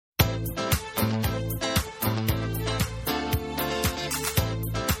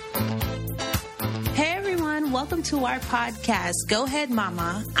to our podcast, Go Ahead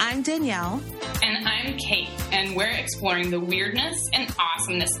Mama. I'm Danielle. And I'm Kate, and we're exploring the weirdness and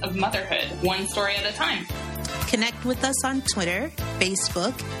awesomeness of motherhood, one story at a time. Connect with us on Twitter,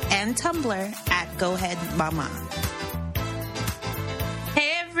 Facebook, and Tumblr at Go Ahead Mama.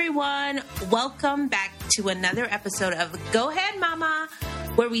 Hey everyone, welcome back to another episode of Go Ahead Mama,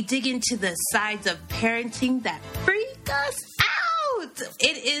 where we dig into the sides of parenting that freak us out.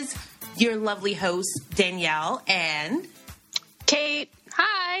 It is your lovely host, Danielle, and Kate.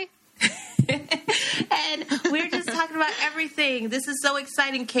 Hi. And we're just talking about everything. This is so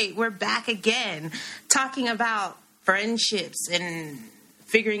exciting, Kate. We're back again talking about friendships and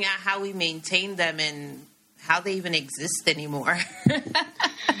figuring out how we maintain them and how they even exist anymore.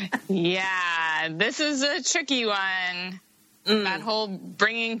 Yeah, this is a tricky one. That whole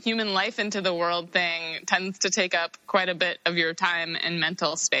bringing human life into the world thing tends to take up quite a bit of your time and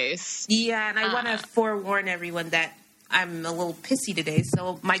mental space. Yeah, and I want to forewarn everyone that I'm a little pissy today,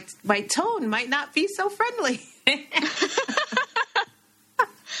 so my tone might not be so friendly.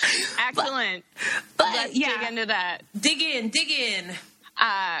 Excellent. But Let's yeah, dig into that. Dig in.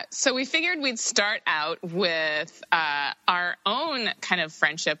 So we figured we'd start out with our own kind of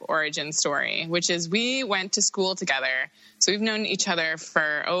friendship origin story, which is we went to school together. So we've known each other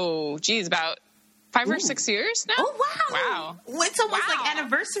for, about 5 or 6 years now. Oh, wow. It's almost like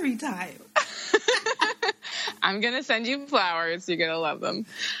anniversary time. I'm going to send you flowers. You're going to love them.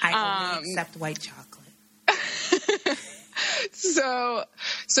 I only accept white chocolate. So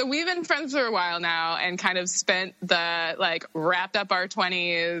we've been friends for a while now and kind of spent wrapped up our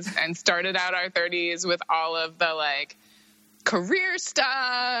 20s and started out our 30s with all of the career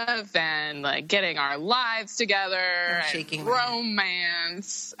stuff and getting our lives together and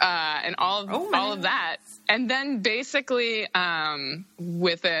romance and all of that. And then basically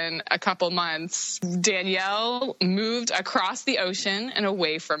within a couple months, Danielle moved across the ocean and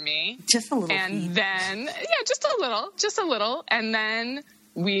away from me. Just a little. And then, just a little. And then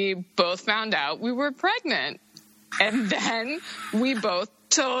we both found out we were pregnant. And then we both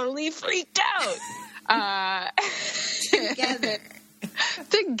totally freaked out.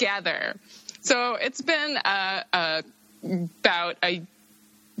 Together. So it's been about a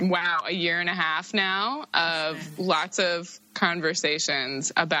year and a half now of lots of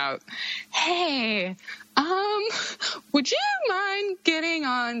conversations about, hey, would you mind getting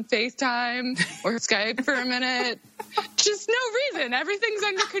on FaceTime or Skype for a minute? Just no reason. Everything's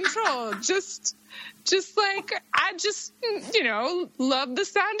under control. I love the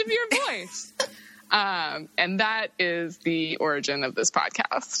sound of your voice. And that is the origin of this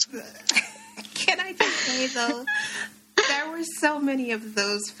podcast. Can I just say, though, there were so many of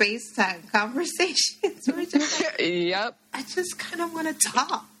those FaceTime conversations. Yep. I just kind of want to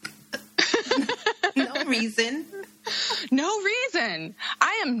talk. No reason. No reason.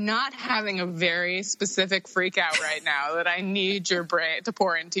 I am not having a very specific freak out right now that I need your brain to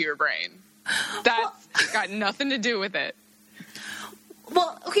pour into your brain. That's got nothing to do with it.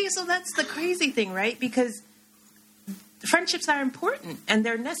 Well, okay, so that's the crazy thing, right? Because friendships are important and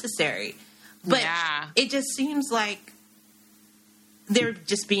they're necessary. But It just seems like they're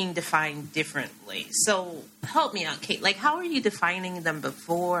just being defined differently. So help me out, Kate. How are you defining them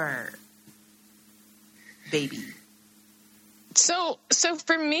before baby? So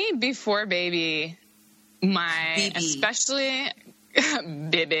for me, before baby,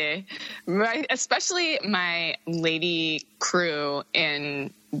 especially my lady crew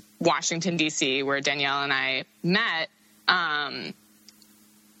in Washington, D.C., where Danielle and I met,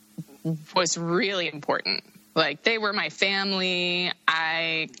 was really important. They were my family.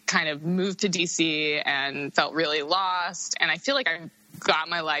 I kind of moved to D.C. and felt really lost. And I feel like I got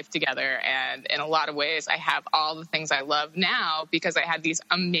my life together. And in a lot of ways, I have all the things I love now because I had these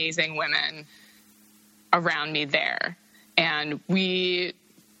amazing women around me there. And we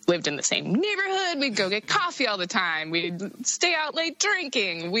lived in the same neighborhood. We'd go get coffee all the time. We'd stay out late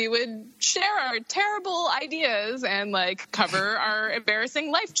drinking. We would share our terrible ideas and cover our embarrassing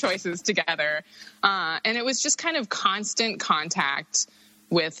life choices together. And it was just kind of constant contact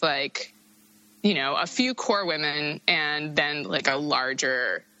with a few core women and then a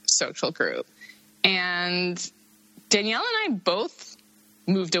larger social group. And Danielle and I both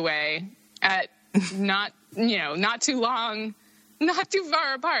moved away at not too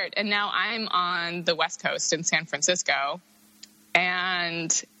far apart. And now I'm on the West Coast in San Francisco.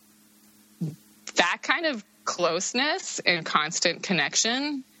 And that kind of closeness and constant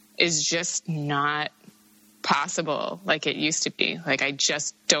connection is just not possible like it used to be. I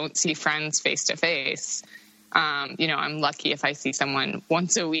just don't see friends face to face. I'm lucky if I see someone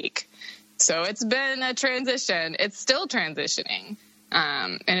once a week. So it's been a transition. It's still transitioning.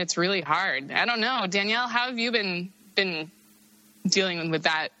 And it's really hard. I don't know. Danielle, how have you been dealing with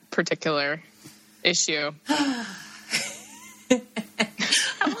that particular issue? I'm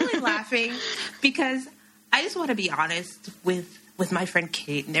only laughing because I just want to be honest with my friend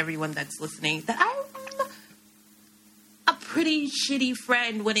Kate and everyone that's listening that I'm a pretty shitty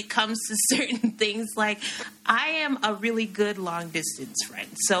friend when it comes to certain things. Like, I am a really good long distance friend.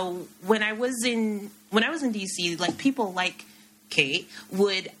 So when I was in DC, like, people like Kate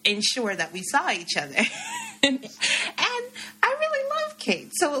would ensure that we saw each other. And I really love Kate.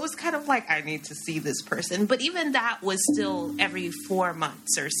 So it was kind of like, I need to see this person. But even that was still every 4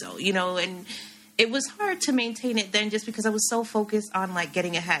 months or so, you know, and it was hard to maintain it then just because I was so focused on, like,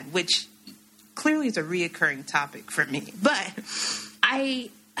 getting ahead, which clearly is a reoccurring topic for me. But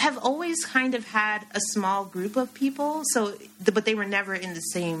I have always kind of had a small group of people, but they were never in the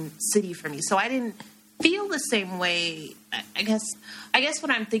same city for me. So I didn't feel the same way. I guess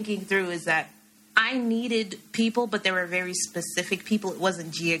what I'm thinking through is that I needed people, but they were very specific people. It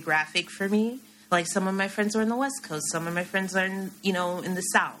wasn't geographic for me. Like, some of my friends were in the West Coast. Some of my friends are in the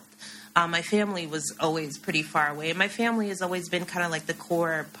South. My family was always pretty far away. And my family has always been kind of like the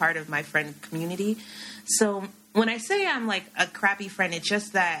core part of my friend community. So when I say I'm like a crappy friend, it's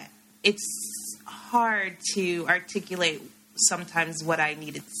just that it's hard to articulate sometimes what I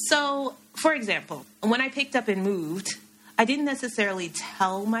needed. So, for example, when I picked up and moved, I didn't necessarily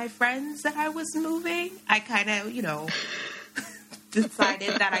tell my friends that I was moving. I kind of,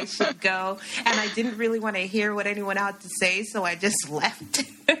 decided that I should go, and I didn't really want to hear what anyone had to say, so I just left.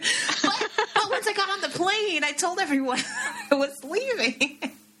 but once I got on the plane, I told everyone I was leaving.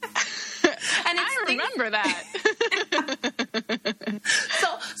 And I remember that.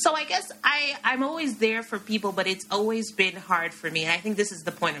 So I guess I'm always there for people, but it's always been hard for me. And I think this is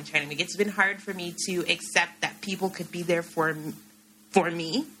the point I'm trying to make. It's been hard for me to accept that people could be there for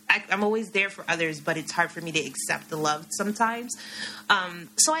me. I'm always there for others, but it's hard for me to accept the love sometimes.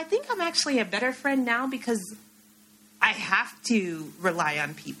 So I think I'm actually a better friend now because I have to rely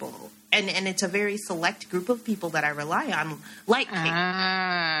on people. And it's a very select group of people that I rely on, like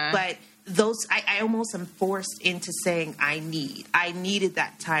Kate. But those, I almost am forced into saying I needed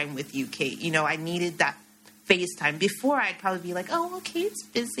that time with you, Kate. I needed that FaceTime. Before, I'd probably be like, oh, well, Kate's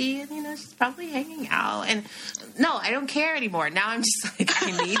busy and, she's probably hanging out. And no, I don't care anymore. Now I'm just like,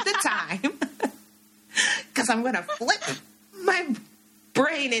 I need the time because I'm going to flip my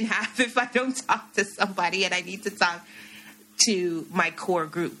brain in half if I don't talk to somebody, and I need to talk to my core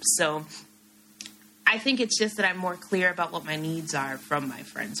group. So I think it's just that I'm more clear about what my needs are from my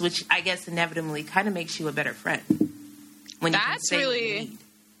friends, which I guess inevitably kind of makes you a better friend. When that's you can say really... what you need.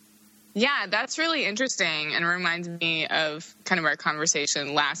 Yeah, that's really interesting and reminds me of kind of our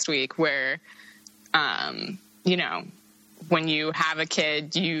conversation last week where, when you have a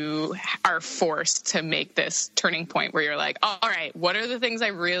kid, you are forced to make this turning point where you're like, all right, what are the things I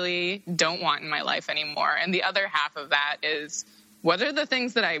really don't want in my life anymore? And the other half of that is, what are the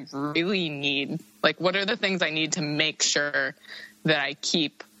things that I really need? Like, what are the things I need to make sure that I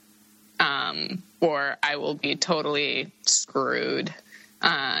keep, or I will be totally screwed?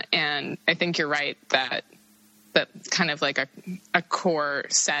 And I think you're right that kind of like a core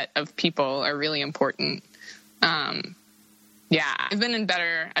set of people are really important. I've been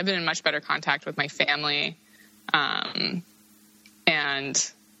in much better contact with my family. And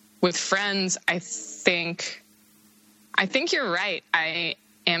with friends, I think you're right. I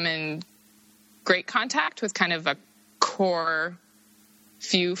am in great contact with kind of a core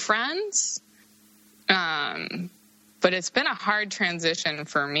few friends. But it's been a hard transition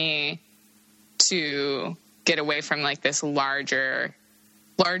for me to get away from like this larger,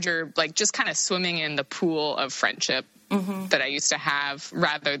 like just kind of swimming in the pool of friendship that I used to have,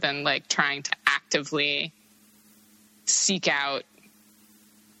 rather than like trying to actively seek out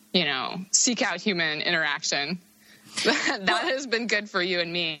human interaction. That has been good for you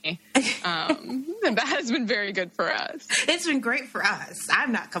and me. That has been very good for us. It's been great for us.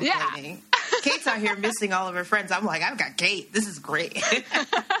 I'm not complaining. Yeah. Kate's out here missing all of her friends. I'm like, I've got Kate. This is great.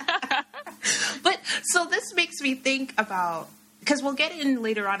 But so this makes me think about, because we'll get in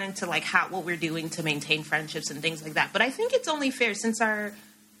later on into like what we're doing to maintain friendships and things like that. But I think it's only fair, since our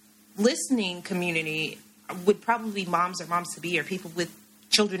listening community would probably be moms or moms-to-be or people with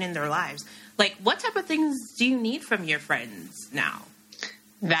children in their lives. Like, what type of things do you need from your friends now?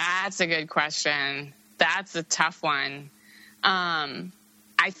 That's a good question. That's a tough one.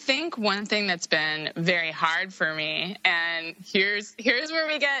 I think one thing that's been very hard for me, and here's where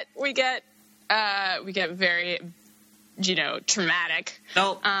we get very, traumatic.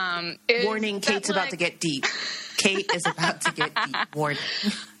 Oh, warning, Kate's about to get deep. Kate is about to get deep. Warning.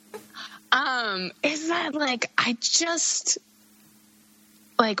 Is that I just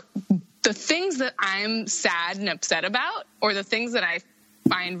the things that I'm sad and upset about, or the things that I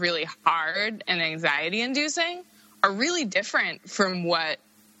find really hard and anxiety inducing, are really different from what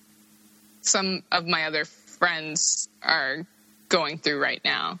some of my other friends are going through right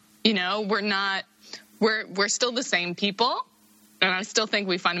now. We're still the same people, and I still think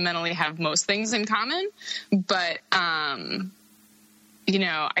we fundamentally have most things in common. But,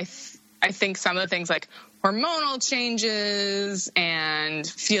 I think some of the things like hormonal changes and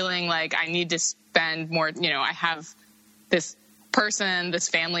feeling like I need to spend more, I have this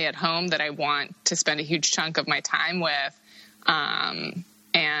family at home that I want to spend a huge chunk of my time with.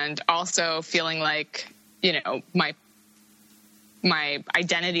 And also feeling like, my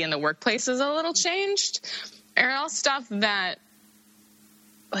identity in the workplace is a little changed, are all stuff that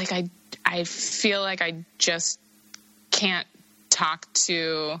I feel like I just can't talk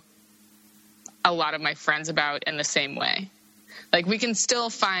to a lot of my friends about in the same way. We can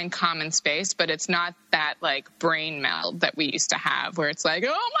still find common space, but it's not that brain meld that we used to have, where it's oh my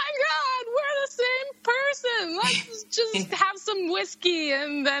God, we're the same person. Let's just have some whiskey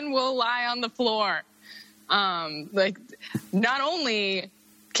and then we'll lie on the floor. Not only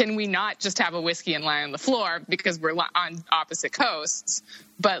can we not just have a whiskey and lie on the floor because we're on opposite coasts,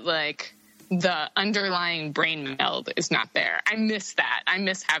 but the underlying brain meld is not there. I miss that. I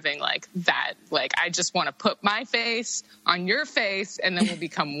miss having that. I just want to put my face on your face and then we'll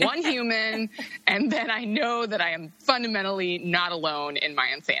become one human. And then I know that I am fundamentally not alone in my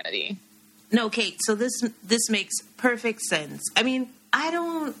insanity. No, Kate. So this makes perfect sense. I mean, I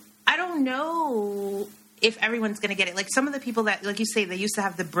don't know if everyone's going to get it. Some of the people that, like you say, they used to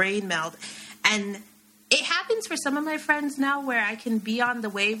have the brain meld, and it happens for some of my friends now where I can be on the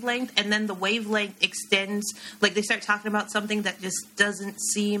wavelength and then the wavelength extends. They start talking about something that just doesn't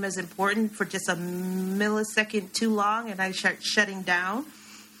seem as important for just a millisecond too long, and I start shutting down.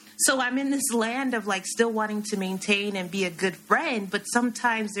 So I'm in this land of still wanting to maintain and be a good friend, but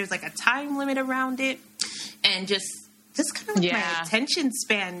sometimes there's a time limit around it, and just kind of my attention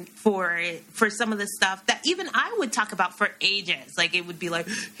span for some of the stuff that even I would talk about for ages. It would be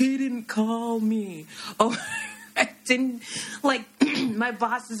he didn't call me. Oh, I didn't, my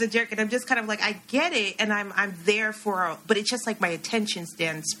boss is a jerk. And I'm just kind of I get it. And I'm there but it's just my attention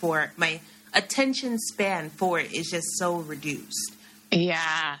span for it is just so reduced.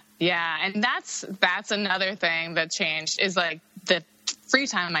 Yeah. Yeah. And that's another thing that changed is the free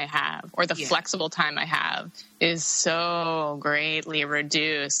time I have, or the flexible time I have, is so greatly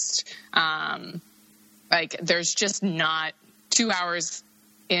reduced. There's just not 2 hours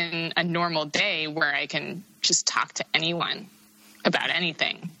in a normal day where I can just talk to anyone about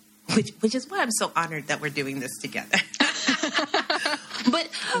anything. Which is why I'm so honored that we're doing this together. But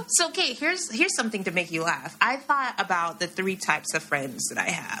so, Kate, here's something to make you laugh. I thought about the 3 types of friends that I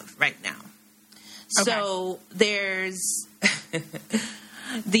have right now. Okay. So there's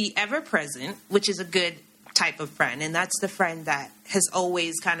the ever-present, which is a good type of friend. And that's the friend that has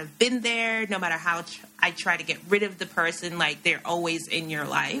always kind of been there, no matter how I try to get rid of the person, they're always in your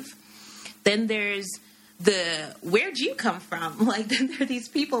life. Then there's the, where'd you come from? Then there are these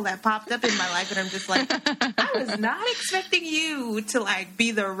people that popped up in my life, and I'm just I was not expecting you to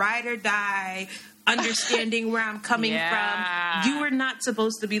be the ride or die, understanding where I'm coming from. You were not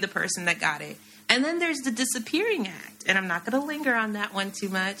supposed to be the person that got it. And then there's the disappearing act. And I'm not going to linger on that one too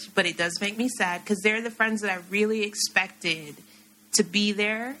much, but it does make me sad because they're the friends that I really expected to be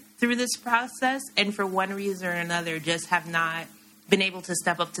there through this process. And for one reason or another, just have not been able to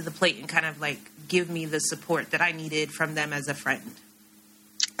step up to the plate and kind of give me the support that I needed from them as a friend.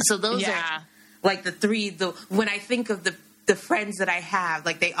 So those are the 3, when I think of the friends that I have,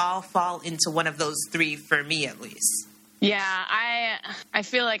 they all fall into one of those 3 for me at least. Yeah, I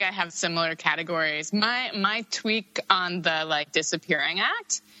feel like I have similar categories. My tweak on the disappearing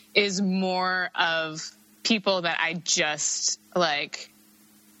act is more of people that I just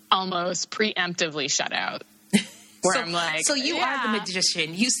almost preemptively shut out. Where so you are the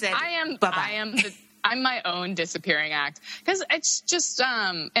magician. You said I'm my own disappearing act, because it's just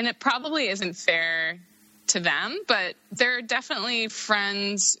and it probably isn't fair to them, but there are definitely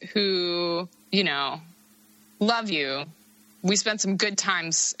friends who love you. We spent some good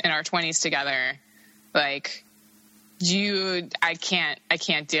times in our 20s together. I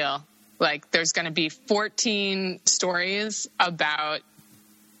can't deal. There's going to be 14 stories about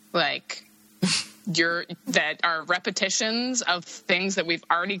that are repetitions of things that we've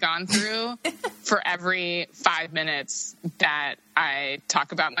already gone through for every 5 minutes that I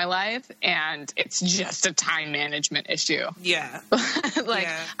talk about my life. And it's just a time management issue. Yeah.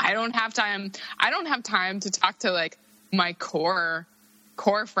 I don't have time. I don't have time to talk to like my core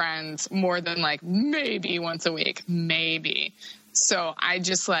friends more than like maybe once a week, maybe. So I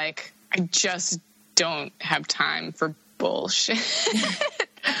just don't have time for bullshit.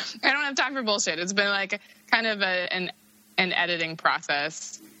 I don't have time for bullshit. It's been like kind of an editing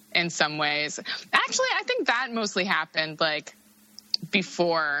process in some ways. Actually, I think that mostly happened like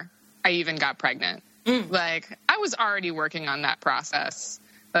before I even got pregnant. Like I was already working on that process.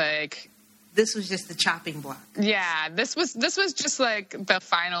 Like this was just the chopping block. Yeah, this was just like the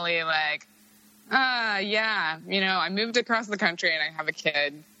finally like, yeah, you know, I moved across the country and I have a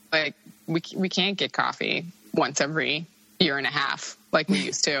kid. Like we can't get coffee once every year and a half like we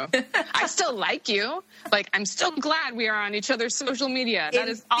used to. I still like you. Like I'm still glad we are on each other's social media. That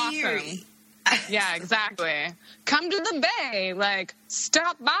is awesome. Yeah, exactly. Come to the Bay. Like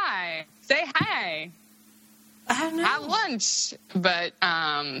stop by. Say hi. I don't know. Have lunch. But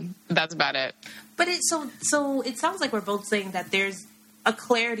that's about it. But so it sounds like we're both saying that there's a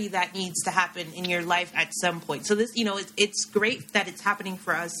clarity that needs to happen in your life at some point. So this, you know, it's great that it's happening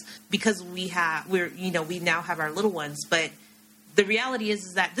for us because we now have our little ones, but the reality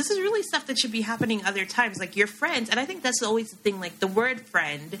is that this is really stuff that should be happening other times, like your friends. And I think that's always the thing, like the word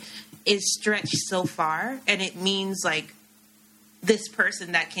friend is stretched so far, and it means like this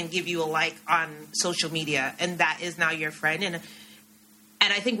person that can give you a like on social media, and that is now your friend.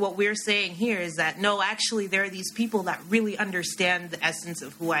 And I think what we're saying here is that, no, actually, there are these people that really understand the essence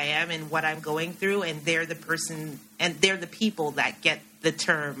of who I am and what I'm going through, and they're the person, and they're the people that get the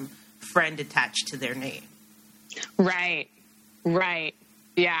term friend attached to their name. Right.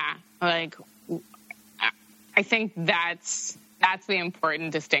 Yeah. Like, I think that's the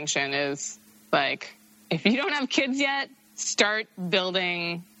important distinction is, like, if you don't have kids yet, start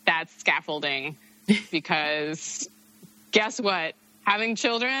building that scaffolding because guess what? Having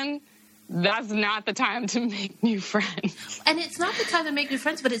children, that's not the time to make new friends. And it's not the time to make new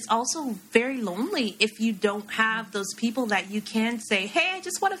friends, but it's also very lonely if you don't have those people that you can say, hey, I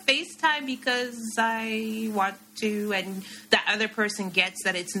just want to FaceTime because I want to. And that other person gets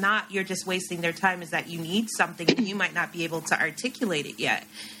that it's not you're just wasting their time, is that you need something and you might not be able to articulate it yet.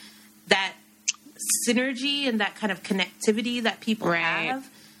 That synergy and that kind of connectivity that people have,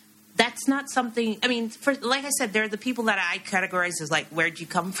 that's not something, I mean, like I said, there are the people that I categorize as like, where'd you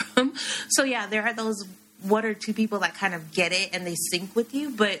come from? So yeah, there are those one or two people that kind of get it and they sync with you.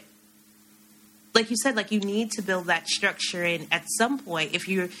 But like you said, like you need to build that structure in at some point. If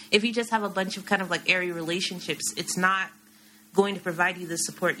you just have a bunch of kind of like airy relationships, it's not going to provide you the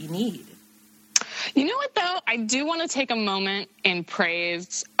support you need. You know what though? I do want to take a moment in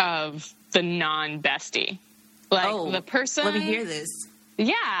praise of the non-bestie. Like the person. Let me hear this.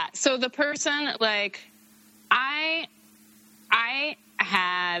 Yeah. So the person, like, I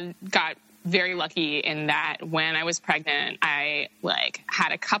had got very lucky in that when I was pregnant, I like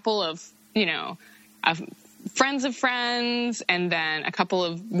had a couple of, you know, friends of friends, and then a couple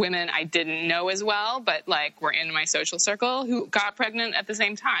of women I didn't know as well, but like were in my social circle who got pregnant at the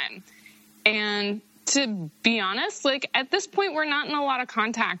same time. And to be honest, like at this point, we're not in a lot of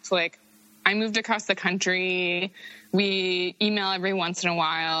contact. Like I moved across the country. We email every once in a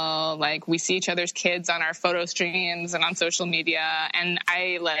while. Like we see each other's kids on our photo streams and on social media. And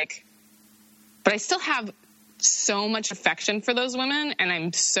but I still have so much affection for those women. And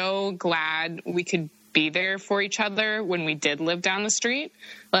I'm so glad we could be there for each other when we did live down the street.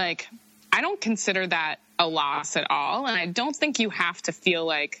 Like, I don't consider that a loss at all. And I don't think you have to feel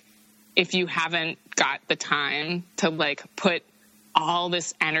like if you haven't got the time to like put all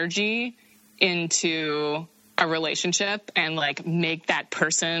this energy into a relationship and like make that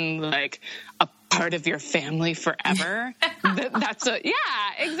person like a part of your family forever. Yeah,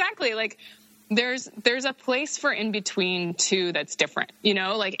 exactly. Like there's a place for in between too that's different, you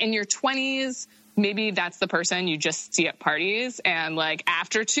know, like in your 20s, maybe that's the person you just see at parties, and like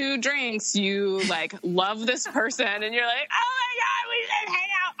after 2 drinks you like love this person and you're like, oh my God, we should hang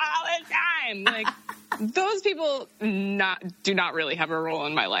out all the time. Like those people do not really have a role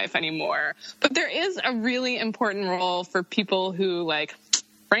in my life anymore. But there is a really important role for people who like,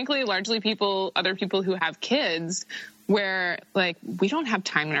 frankly, largely other people who have kids, where like we don't have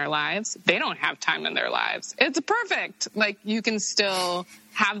time in our lives. They don't have time in their lives. It's perfect. Like you can still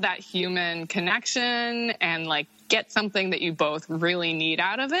have that human connection and like get something that you both really need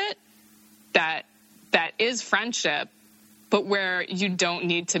out of it. That is friendship, but where you don't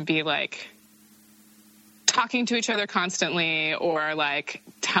need to be like talking to each other constantly or like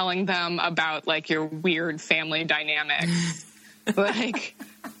telling them about like your weird family dynamics. Like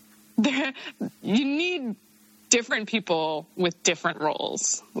you need different people with different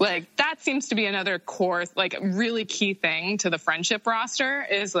roles. Like that seems to be another core, like really key thing to the friendship roster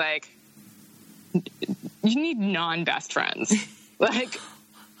is like, you need non-best friends. Like,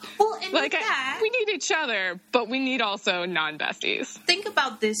 well, and like we need each other, but we need also non-besties. Think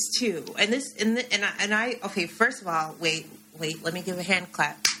about this too, okay. First of all, wait. Let me give a hand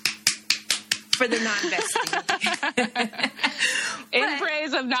clap for the non-bestie. In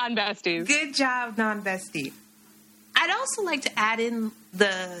praise of non-besties. Good job, non-bestie. I'd also like to add in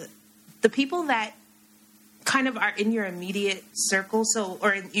the people that kind of are in your immediate circle,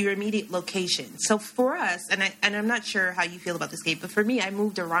 or in your immediate location. So for us, and I'm not sure how you feel about this, Kate, but for me, I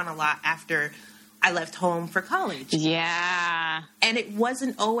moved around a lot after I left home for college. Yeah. And it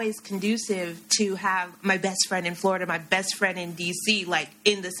wasn't always conducive to have my best friend in Florida, my best friend in D.C., like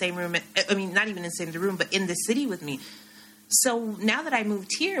in the same room. I mean, not even in the same room, but in the city with me. So now that I moved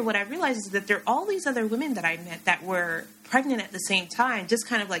here, what I realized is that there are all these other women that I met that were pregnant at the same time, just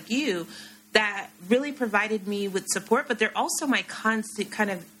kind of like you, that really provided me with support, but they're also my constant kind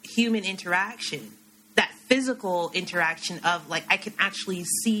of human interaction, that physical interaction of like, I can actually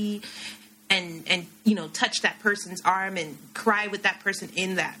see and touch that person's arm and cry with that person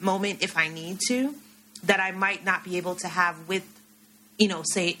in that moment if I need to, that I might not be able to have with,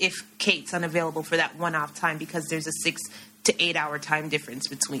 say if Kate's unavailable for that one-off time because there's a 6 to 8 hour time difference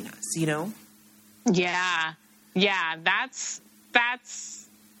between us, Yeah. Yeah. That's, that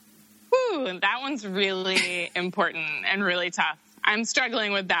one's really important and really tough. I'm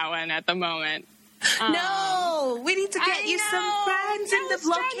struggling with that one at the moment. No, we need to get you some friends in the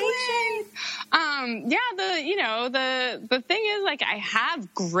location. The thing is, like, I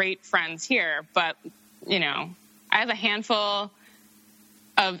have great friends here, but, I have a handful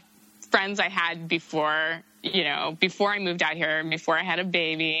of friends I had before I moved out here, before I had a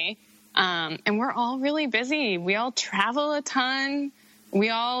baby. And we're all really busy. We all travel a ton. We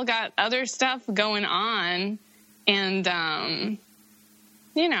all got other stuff going on. And,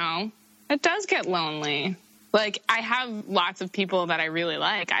 it does get lonely. Like, I have lots of people that I really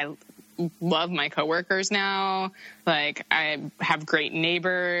like. I love my coworkers now. Like, I have great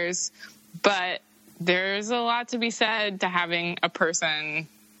neighbors. But there's a lot to be said to having a person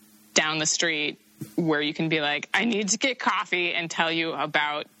down the street where you can be like, I need to get coffee and tell you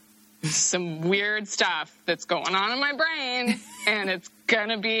about some weird stuff that's going on in my brain, and it's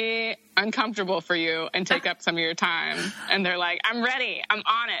gonna be uncomfortable for you and take up some of your time. And they're like, I'm ready. I'm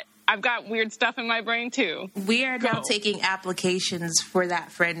on it. I've got weird stuff in my brain too. We are now taking applications for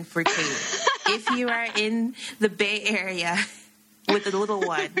that friend for Kate. If you are in the Bay Area with a little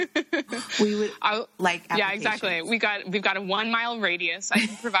one, we would like applications. Yeah, exactly. We've got a 1 mile radius. I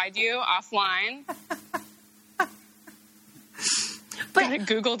can provide you offline. Got a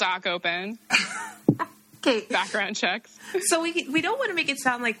Google Doc open. Okay. Background checks. So we don't want to make it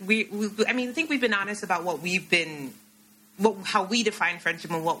sound like I think we've been honest about how we define friendship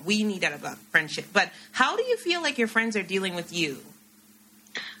and what we need out of a friendship. But how do you feel like your friends are dealing with you?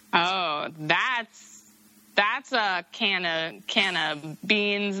 Oh, that's a can of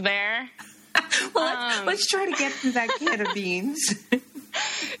beans there. Well, let's try to get through that can of beans.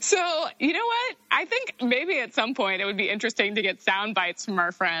 So, you know what? I think maybe at some point it would be interesting to get sound bites from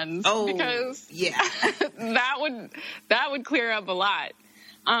our friends. Oh, because yeah. that would clear up a lot.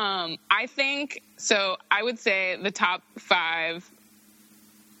 I think, so I would say the top 5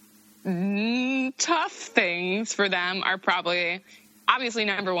 tough things for them are probably, obviously,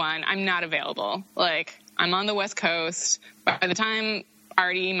 number 1, I'm not available. Like, I'm on the West Coast. By the time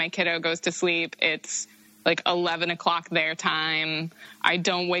Artie, my kiddo, goes to sleep, it's like 11 o'clock their time. I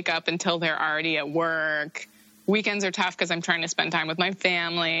don't wake up until they're already at work. Weekends are tough because I'm trying to spend time with my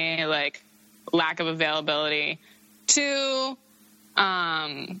family, like lack of availability. 2,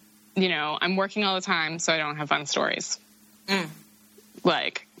 I'm working all the time, so I don't have fun stories.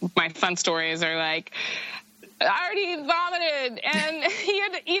 Like, my fun stories are like, Artie vomited and he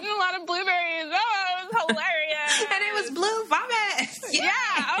had eaten a lot of blueberries. Oh, it was hilarious. And it was blue vomit. Yeah.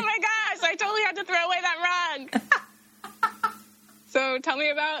 Oh my gosh. I totally had to throw away that rug. So tell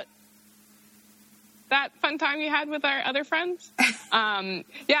me about that fun time you had with our other friends.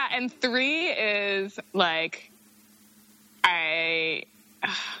 Yeah. And 3 is like, I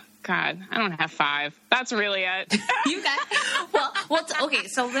don't have 5. That's really it. You got, well, okay.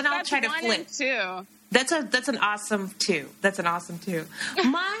 So then I'll try to flip. 2. That's an awesome 2. That's an awesome 2.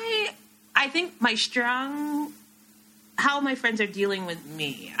 I think how my friends are dealing with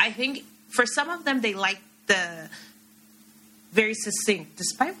me. I think for some of them, they like very succinct,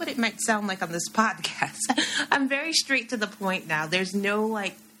 despite what it might sound like on this podcast. I'm very straight to the point now. There's no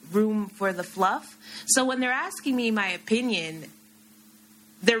like room for the fluff. So when they're asking me my opinion,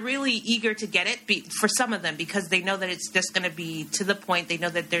 they're really eager to get it for some of them, because they know that it's just going to be to the point. They know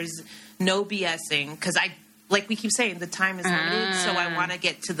that there's no BSing, because like we keep saying, the time is limited. So I want to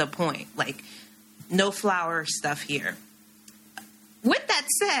get to the point, like no flower stuff here. With that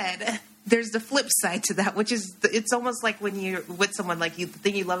said, there's the flip side to that, which is it's almost like when you're with someone, like the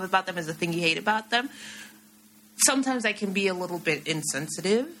thing you love about them is the thing you hate about them. Sometimes I can be a little bit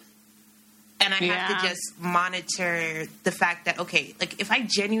insensitive, and I have to just monitor the fact that, okay, like if I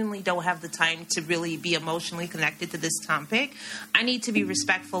genuinely don't have the time to really be emotionally connected to this topic, I need to be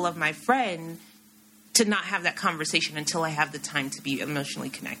respectful of my friend to not have that conversation until I have the time to be emotionally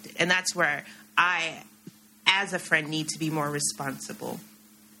connected. And that's where I, as a friend, need to be more responsible.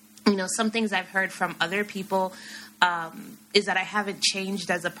 You know, some things I've heard from other people is that I haven't changed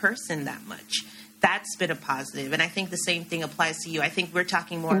as a person that much. That's been a positive. And I think the same thing applies to you. I think we're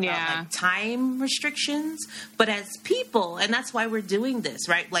talking more about like time restrictions, but as people, and that's why we're doing this,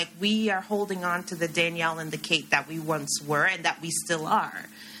 right? Like we are holding on to the Danielle and the Kate that we once were and that we still are.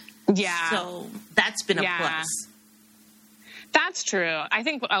 Yeah. So that's been a plus. That's true. I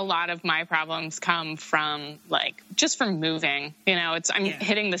think a lot of my problems come from just from moving. You know, I'm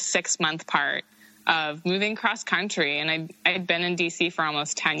hitting the 6-month part of moving cross country, and I'd been in DC for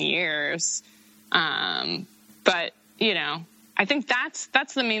almost 10 years. But you know, I think that's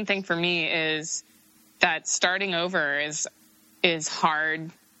the main thing for me, is that starting over is hard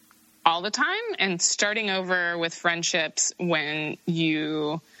all the time, and starting over with friendships when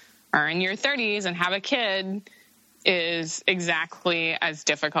you are in your 30s and have a kid is exactly as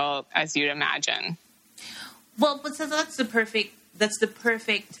difficult as you'd imagine. Well, but so that's the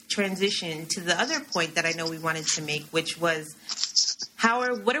perfect transition to the other point that I know we wanted to make, which was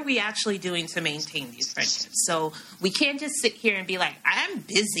what are we actually doing to maintain these friendships? So we can't just sit here and be like, I'm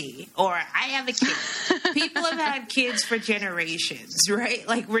busy, or I have a kid. People have had kids for generations, right?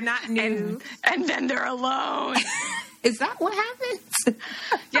 Like we're not new. And then they're alone. Is that what happens?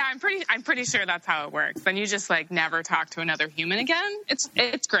 Yeah, I'm pretty sure that's how it works. Then you just never talk to another human again.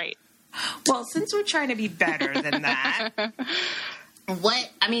 It's great. Well, since we're trying to be better than that,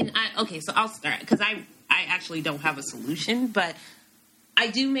 so I'll start, because I actually don't have a solution, but I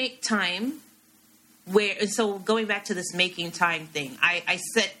do make time so going back to this making time thing, I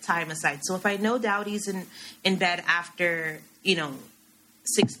set time aside. So if I know Dowdy's in bed after,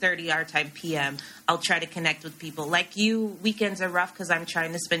 6:30 our time PM, I'll try to connect with people. Like you, weekends are rough because I'm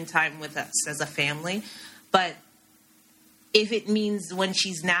trying to spend time with us as a family. But if it means when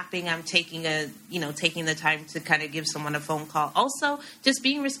she's napping, I'm taking the time to kind of give someone a phone call. Also, just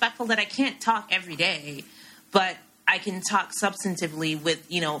being respectful that I can't talk every day, but I can talk substantively with,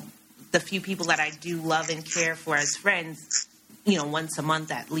 the few people that I do love and care for as friends, once a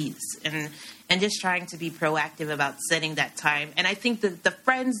month at least. And just trying to be proactive about setting that time. And I think that the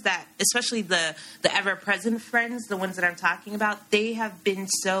friends that, especially the ever-present friends, the ones that I'm talking about, they have been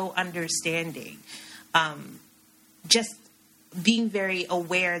so understanding. Just being very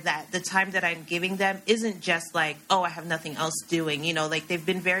aware that the time that I'm giving them isn't just like, oh, I have nothing else doing. They've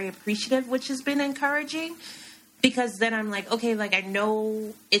been very appreciative, which has been encouraging. Because then I'm like, okay, I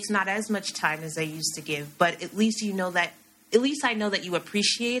know it's not as much time as I used to give, but at least I know that you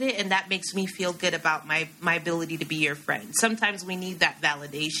appreciate it, and that makes me feel good about my ability to be your friend. Sometimes we need that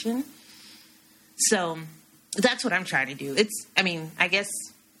validation. So that's what I'm trying to do. I guess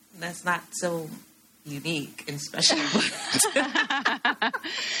that's not so unique and special.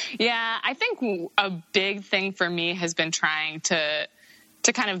 Yeah, I think a big thing for me has been trying to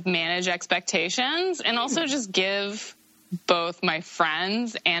kind of manage expectations and also just give both my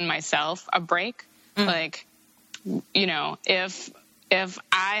friends and myself a break. If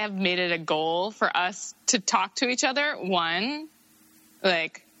I have made it a goal for us to talk to each other,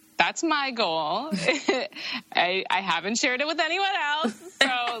 that's my goal. I haven't shared it with anyone else.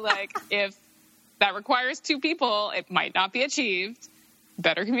 So if that requires 2 people, it might not be achieved.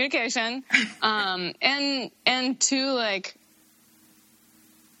 Better communication. And 2,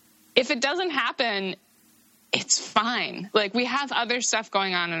 if it doesn't happen, it's fine. We have other stuff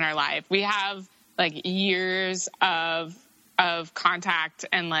going on in our life. We have years of contact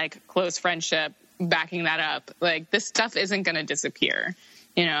and close friendship backing that up. This stuff isn't going to disappear,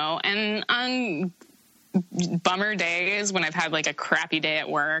 and on bummer days when I've had a crappy day at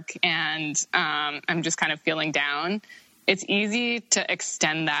work and I'm just kind of feeling down, it's easy to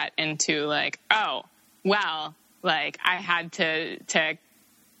extend that into I had to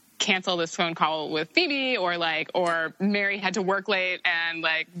cancel this phone call with Phoebe, or Mary had to work late and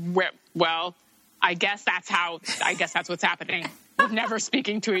well, I guess that's what's happening. We're never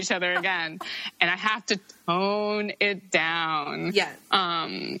speaking to each other again. And I have to tone it down. Yes.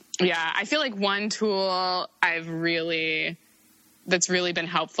 I feel like one tool that's really been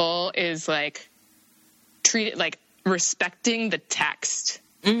helpful is treat it like respecting the text.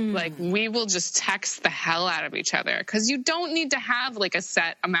 We will just text the hell out of each other, because you don't need to have a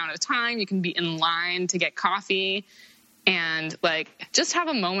set amount of time. You can be in line to get coffee and just have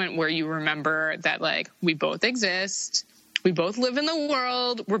a moment where you remember that we both exist. We both live in the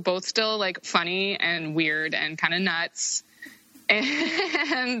world. We're both still funny and weird and kind of nuts.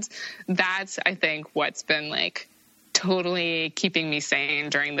 And that's, I think, what's been totally keeping me sane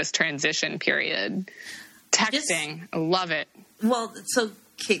during this transition period. Texting. I love it. Well, so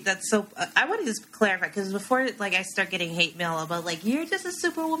Kate, that's so. I want to just clarify, because before I start getting hate mail about you're just a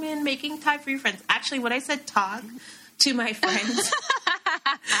superwoman making time for your friends. Actually, when I said talk to my friends,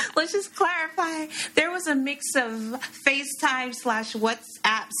 let's just clarify. There was a mix of FaceTime /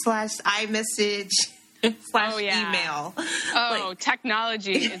 WhatsApp / iMessage / email. Oh,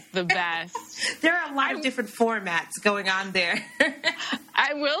 technology is the best. There are a lot of different formats going on there.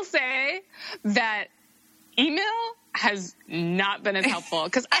 I will say that email has not been as helpful,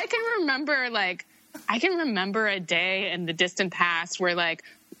 because I can remember a day in the distant past where I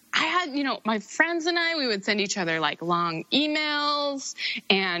had, my friends and we would send each other long emails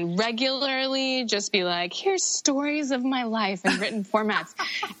and regularly just be here's stories of my life in written formats.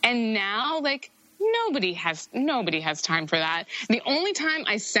 And now nobody has time for that. The only time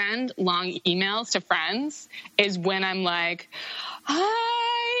I send long emails to friends is when I'm I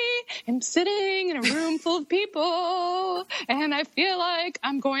am sitting in a room full of people and I feel like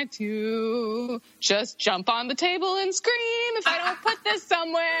I'm going to just jump on the table and scream if I don't put this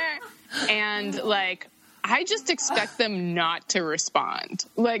somewhere. And I just expect them not to respond.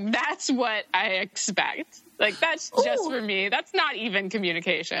 That's what I expect. That's just for me. That's not even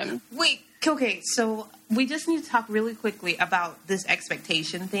communication. Wait, okay, so we just need to talk really quickly about this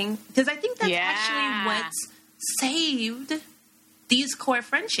expectation thing, because I think that's actually what's saved these core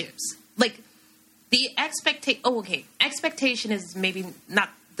friendships. The expectation is maybe not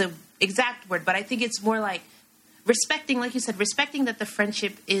the exact word, but I think it's more respecting, like you said, respecting that the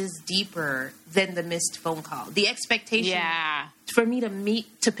friendship is deeper than the missed phone call. The expectation for me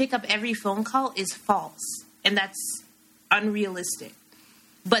to pick up every phone call is false, and that's unrealistic.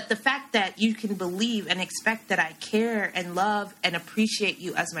 But the fact that you can believe and expect that I care and love and appreciate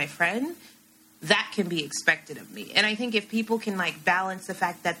you as my friend, that can be expected of me. And I think if people can balance the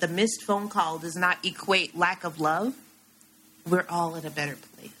fact that the missed phone call does not equate lack of love, we're all in a better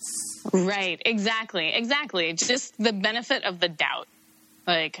place. Right. Exactly. Just the benefit of the doubt.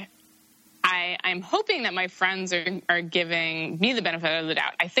 I'm hoping that my friends are giving me the benefit of the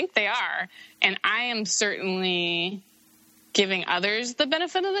doubt. I think they are. And I am certainly giving others the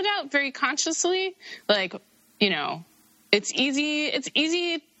benefit of the doubt very consciously. It's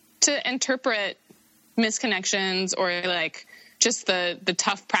easy to interpret misconnections or just the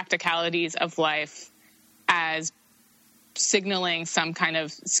tough practicalities of life as signaling some kind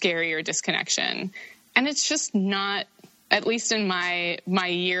of scary or disconnection. And it's just not, at least in my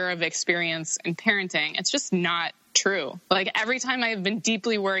year of experience in parenting, it's just not true. Every time I've been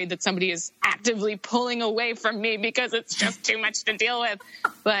deeply worried that somebody is actively pulling away from me because it's just too much to deal with,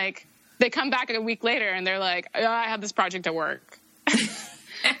 they come back a week later and they're I have this project at work.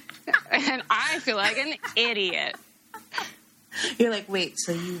 And I feel like an idiot. You're wait,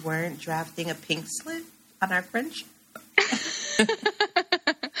 so you weren't drafting a pink slip on our friendship?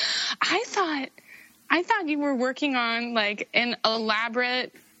 I thought you were working on an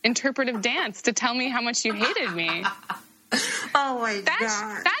elaborate interpretive dance to tell me how much you hated me. Oh my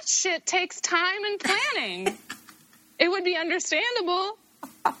God. That shit takes time and planning. It would be understandable.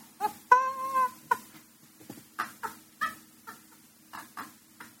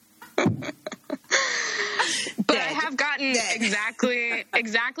 But I have gotten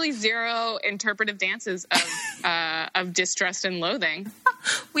exactly 0 interpretive dances of distrust and loathing.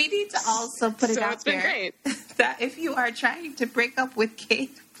 We need to also put it out there. So it's been great. That if you are trying to break up with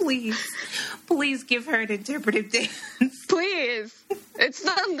Kate, please give her an interpretive dance. Please. It's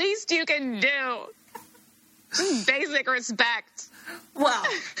the least you can do. Just basic respect. Well,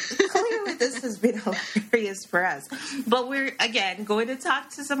 clearly this has been hilarious for us. But we're, again, going to talk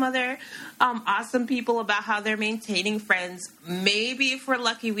to some other awesome people about how they're maintaining friends. Maybe if we're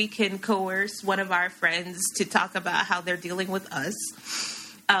lucky, we can coerce one of our friends to talk about how they're dealing with us.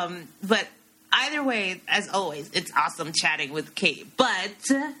 But either way, as always, it's awesome chatting with Kate.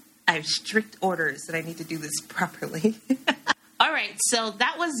 But I have strict orders that I need to do this properly. All right, so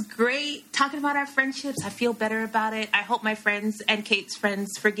that was great talking about our friendships. I feel better about it. I hope my friends and Kate's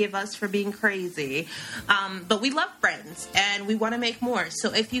friends forgive us for being crazy. But we love friends, and we want to make more.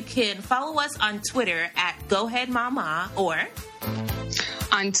 So if you can, follow us on Twitter at GoHeadMama or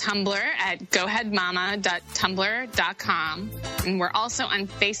on Tumblr at goheadmama.tumblr.com. And we're also on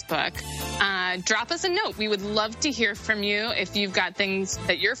Facebook. Drop us a note. We would love to hear from you if you've got things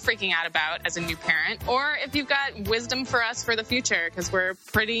that you're freaking out about as a new parent, or if you've got wisdom for us for the future, because we're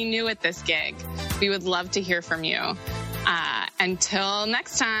pretty new at this gig. We would love to hear from you. Until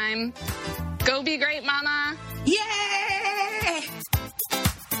next time, go be great, Mama. Yay!